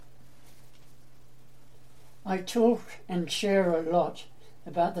I talk and share a lot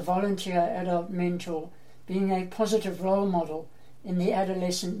about the volunteer adult mentor being a positive role model in the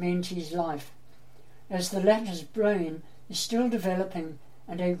adolescent mentee's life, as the latter's brain is still developing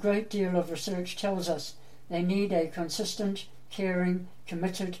and a great deal of research tells us they need a consistent, caring,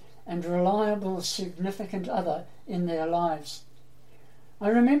 committed and reliable significant other in their lives. I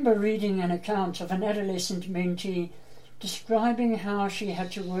remember reading an account of an adolescent mentee describing how she had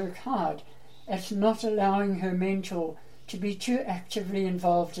to work hard at not allowing her mentor to be too actively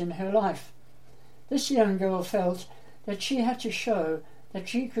involved in her life. This young girl felt that she had to show that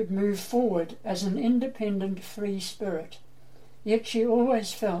she could move forward as an independent, free spirit. Yet she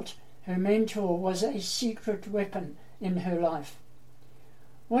always felt her mentor was a secret weapon in her life.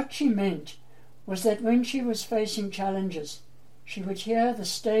 What she meant was that when she was facing challenges, she would hear the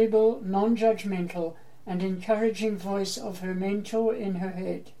stable, non-judgmental and encouraging voice of her mentor in her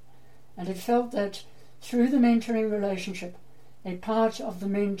head, and it felt that through the mentoring relationship, a part of the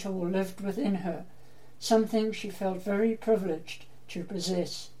mentor lived within her, something she felt very privileged to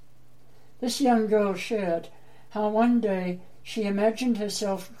possess. This young girl shared how one day she imagined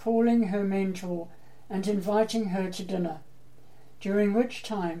herself calling her mentor and inviting her to dinner, during which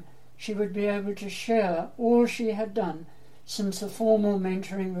time she would be able to share all she had done since the formal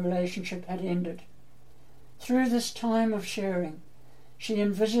mentoring relationship had ended. Through this time of sharing, she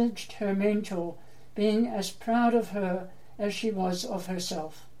envisaged her mentor being as proud of her as she was of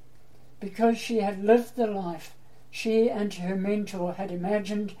herself, because she had lived the life she and her mentor had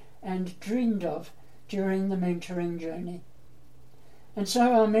imagined and dreamed of during the mentoring journey. And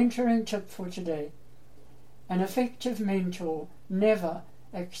so our mentoring tip for today: an effective mentor never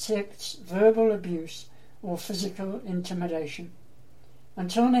accepts verbal abuse or physical intimidation.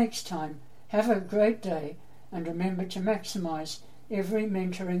 Until next time, have a great day and remember to maximize every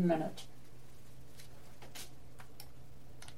mentoring minute.